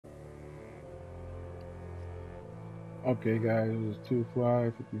Okay guys, it's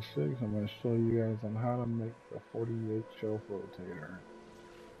 2Fly56. I'm going to show you guys on how to make a 48 shelf rotator.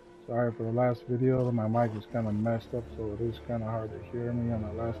 Sorry for the last video, my mic is kind of messed up, so it is kind of hard to hear me on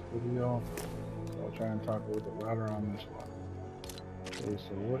the last video. So I'll try and talk a little bit louder on this one. Okay,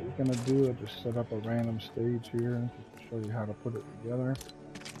 so what you're going to do is just set up a random stage here just to show you how to put it together.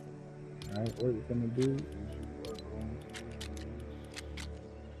 Alright, what you're going to do is you are going to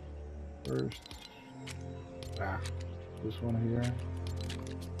use first, this one here.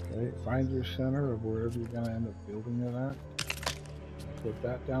 Okay, find your center of wherever you're going to end up building it at. Put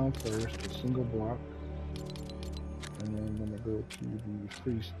that down first, a single block, and then I'm going to go to the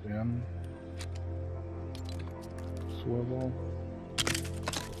free stem, swivel,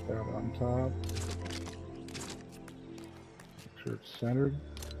 put that on top, make sure it's centered.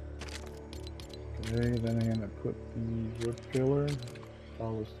 Okay, then I'm going to put the wood pillar,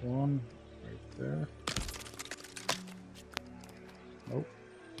 tallest one, right there. Nope,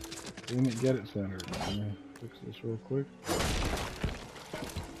 didn't get it centered. Let me fix this real quick.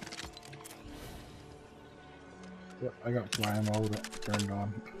 Yep, I got fly mode turned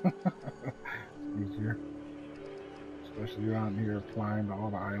on. It's easier. Especially around here flying to all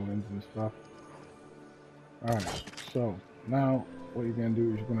the islands and stuff. Alright, so now what you're going to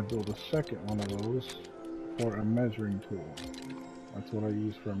do is you're going to build a second one of those for a measuring tool. That's what I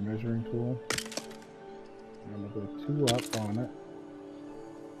use for a measuring tool. I'm going to go 2 up on it.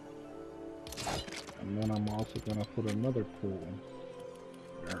 And then I'm also going to put another tool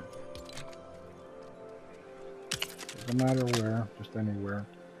there. Doesn't matter where, just anywhere.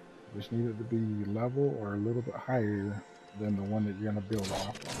 You just need it to be level or a little bit higher than the one that you're going to build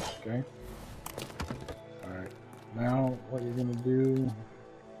off of, okay? Alright, now what you're going to do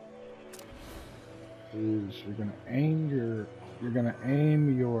is you're going to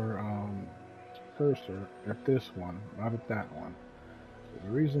aim your cursor at this one, not at that one. So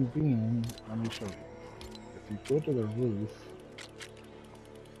the reason being, let me show you. If you go to the roof,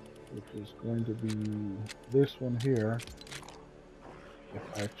 which is going to be this one here, if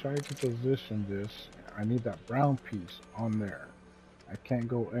I try to position this, I need that brown piece on there. I can't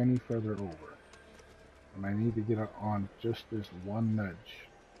go any further over. And I need to get it on just this one nudge,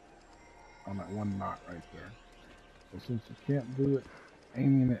 on that one knot right there. So since you can't do it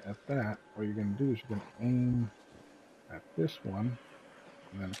aiming it at that, what you're going to do is you're going to aim at this one,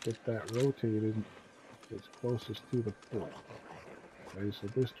 and then get that rotated as closest to the pole. Okay, so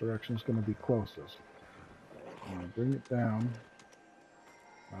this direction is going to be closest. I'm going to bring it down.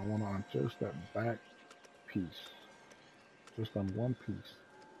 I want on just that back piece, just on one piece.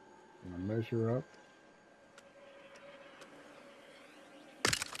 I'm going to measure up.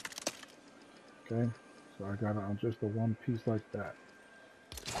 Okay, so I got it on just the one piece like that.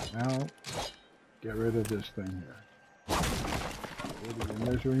 Now, get rid of this thing here. Go to your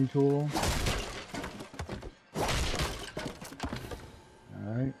measuring tool.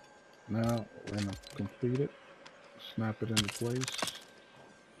 Alright, now we're going to complete it. Snap it into place.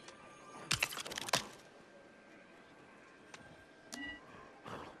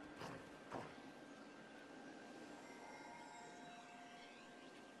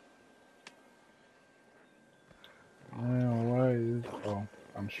 Now, why is... Oh,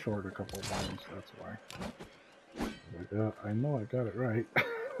 I'm short a couple of lines, that's why. But, I know I got it right.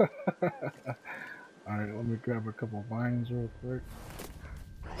 Alright, let me grab a couple vines real quick.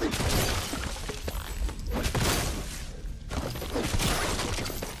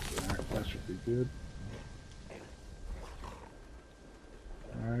 Alright, that should be good.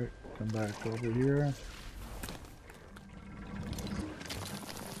 Alright, come back over here.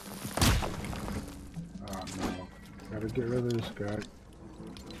 Oh no, gotta get rid of this guy.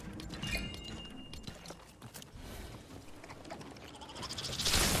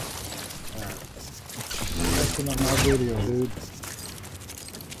 Alright, messing up my video, dude.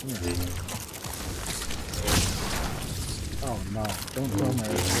 Yeah. Oh no, don't tell me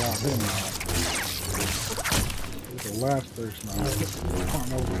it's about him now. He's the last person on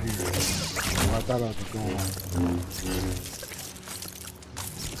over here. Oh, I thought I was going.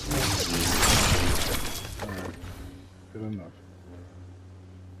 Alright, good enough.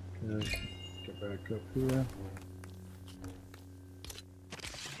 Okay, get back up here.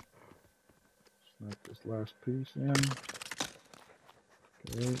 Snap this last piece in.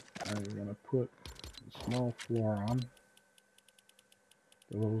 Okay, now you're gonna put a small floor on.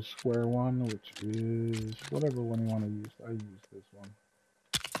 The little square one, which is whatever one you want to use. I use this one.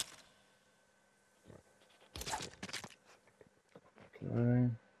 Okay,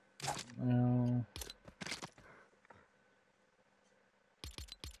 now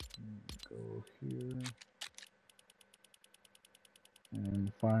go here.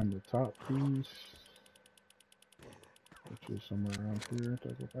 And find the top piece, which is somewhere around here.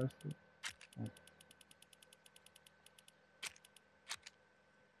 Did I go past it?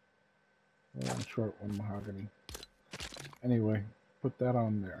 Oh, short one, mahogany. Anyway, put that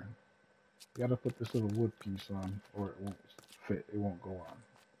on there. You gotta put this little wood piece on, or it won't fit. It won't go on.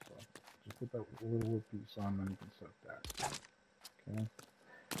 So just put that little wood piece on, and you can set that. Okay.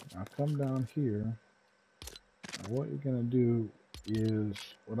 Now come down here. Now what you're gonna do is,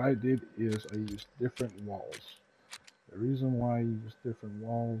 what I did is I used different walls. The reason why I use different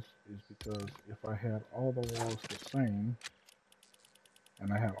walls is because if I had all the walls the same,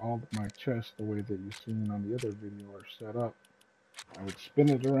 and I had all my chests the way that you've seen on the other video are set up, I would spin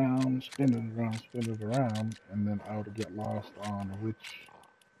it around, spin it around, spin it around, and then I would get lost on which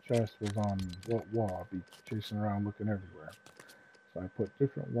chest was on what wall. I'd be chasing around looking everywhere. So I put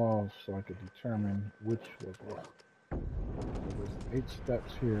different walls so I could determine which was what. So there's 8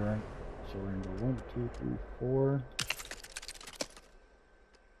 steps here. So we're going to go 1, 2, 3, 4.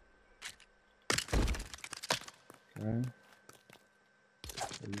 Okay.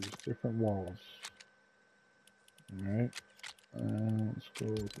 So use different walls. Alright. Let's go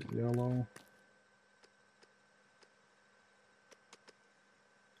with the yellow.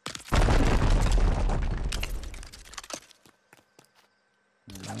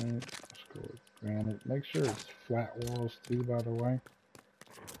 Alright, let's go with granite. Make sure it's flat walls too, by the way.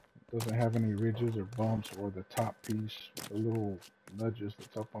 It doesn't have any ridges or bumps, or the top piece, the little nudges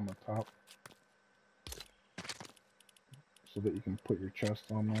that's up on the top, so that you can put your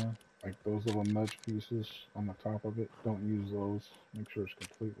chest on there. Like those little nudge pieces on the top of it, don't use those. Make sure it's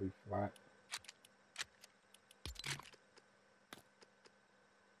completely flat.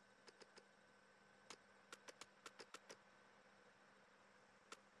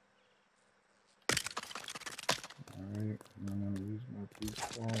 Alright, I'm going to use my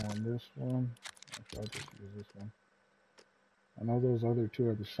piece wall on this one. Actually, I'll just use this one. I know those other two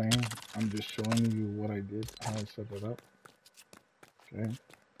are the same. I'm just showing you what I did, how I set it up. Okay.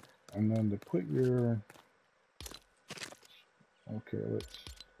 And then to put your... Okay, let's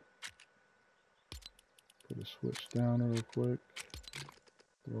put a switch down real quick.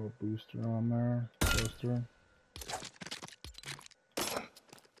 Throw a booster on there. Booster.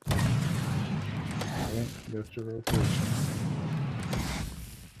 Okay, got your rotation.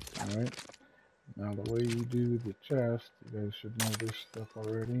 Alright. Now the way you do the chest, you guys should know this stuff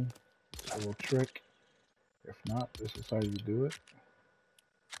already. It's a little trick. If not, this is how you do it.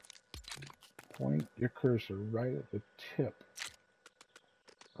 Point your cursor right at the tip.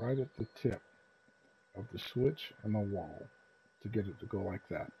 Right at the tip of the switch and the wall to get it to go like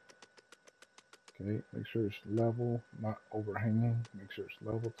that. Okay, make sure it's level, not overhanging. Make sure it's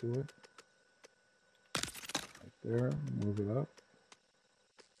level to it. Right there, move it up.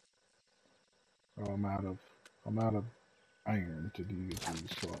 Oh, I'm out of iron to use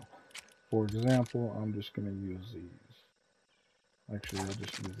these. So, for example, I'm just going to use these. Actually, I'll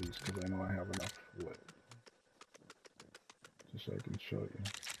just use these because I know I have enough wood. Just so I can show you.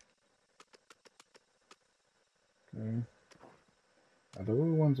 Okay. Now, the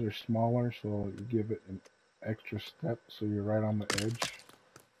other ones are smaller, so you give it an extra step so you're right on the edge.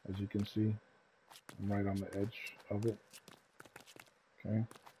 As you can see, I'm right on the edge of it. Okay.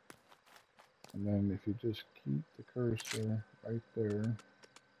 And then if you just keep the cursor right there,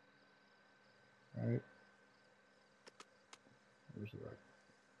 right? Where's it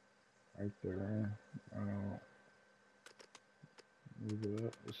at? Right there. Move it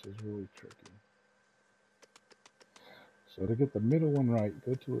up. This is really tricky. So to get the middle one right,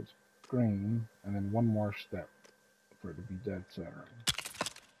 go to its green, and then one more step for it to be dead center.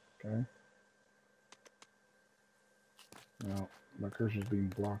 Okay? Now, my cursor's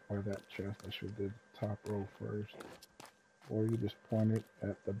being blocked by that chest. I should have did the top row first. Or you just point it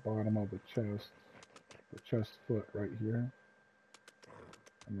at the bottom of the chest foot right here,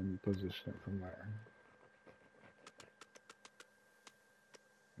 and then you position it from there.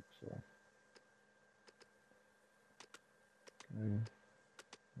 Like so. Okay.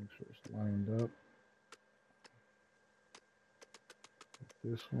 Make sure it's lined up. With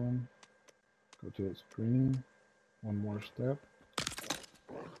this one. Go to its green. One more step.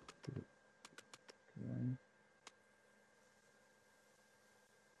 Okay.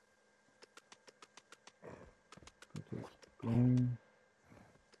 Go to its green.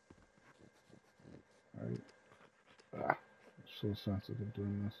 Alright. I'm so sensitive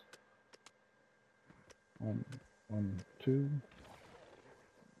doing this. 1, 2.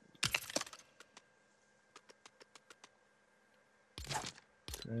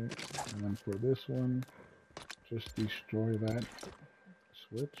 Okay, and then for this one, just destroy that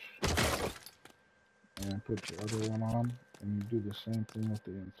switch, and put your other one on, and you do the same thing with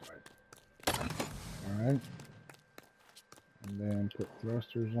the inside. Alright, and then put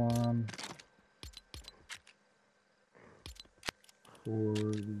thrusters on for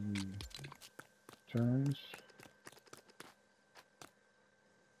the turns.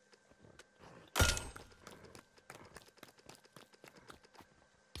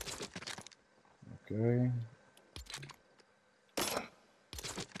 Okay.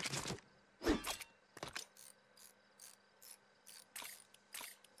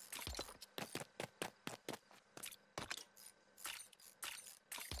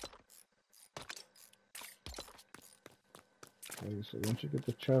 Okay, so once you get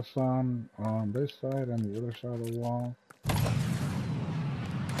the chest on this side and the other side of the wall,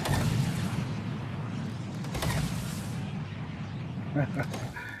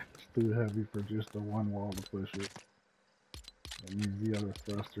 it's too heavy for just the one wall to push it. It needs the other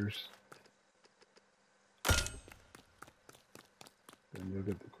thrusters. Then you'll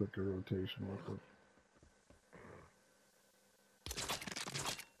get the quicker rotation with it.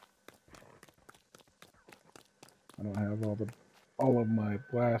 I don't have all of my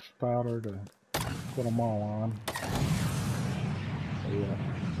blast powder to put them all on. So yeah,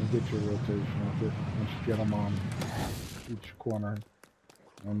 you get your rotation with it once you get them on each corner,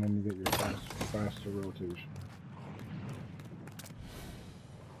 and then you get your faster rotation.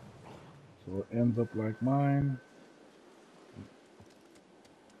 So it ends up like mine.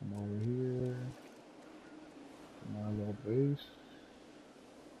 Come over here to my little base.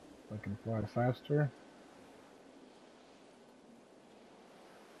 I can fly faster.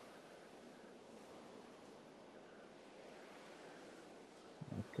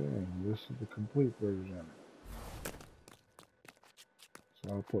 Okay, this is the complete version. So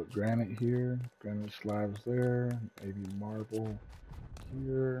I'll put granite here, granite slabs there, maybe marble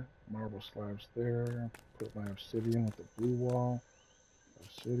here, marble slabs there. Put my obsidian with the blue wall,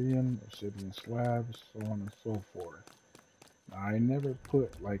 obsidian slabs, so on and so forth. Now, I never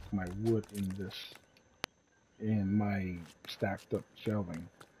put like my wood in my stacked up shelving.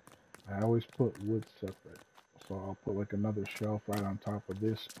 I always put wood separate. So I'll put like another shelf right on top of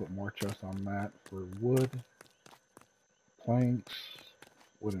this, put more chests on that for wood, planks,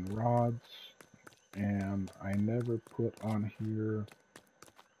 wooden rods, and I never put on here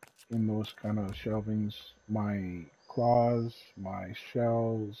in those kind of shelvings my claws, my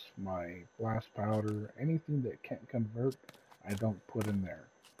shells, my blast powder, anything that can't convert, I don't put in there.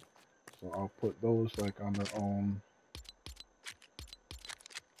 So I'll put those like on their own.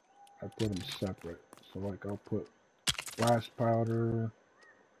 I put them separate. So like I'll put blast powder,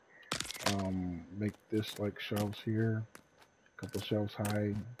 make this like shelves here, a couple shelves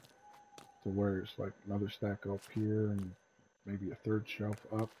high, to where it's like another stack up here and maybe a third shelf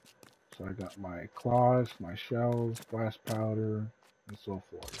up. So I got my claws, my shells, blast powder, and so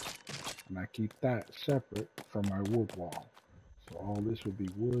forth. And I keep that separate from my wood wall. So all this would be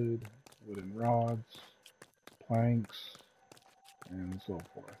wood, wooden rods, planks, and so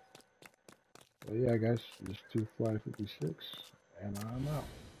forth. So yeah, guys, this is 2Fly56, and I'm out.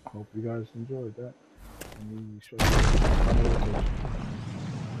 Hope you guys enjoyed that. Let me show you my rotation.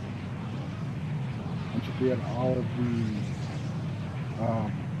 Once you get all of the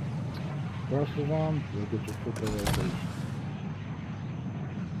thrusters on, you'll get your quicker rotation.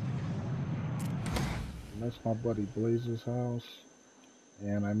 And that's my buddy Blaze's house.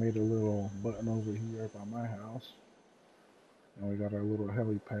 And I made a little button over here by my house. And we got our little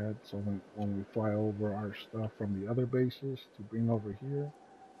helipad, so when we fly over our stuff from the other bases to bring over here,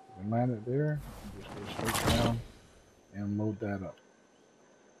 we can land it there, and just go straight down and load that up.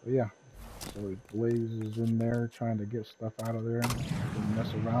 But yeah, so Blaze is in there trying to get stuff out of there. I can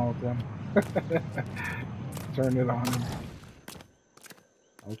mess around with them. Turn it on him.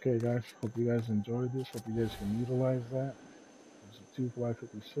 Okay guys, hope you guys enjoyed this. Hope you guys can utilize that. This is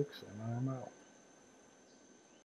 2Fly56 and I'm out.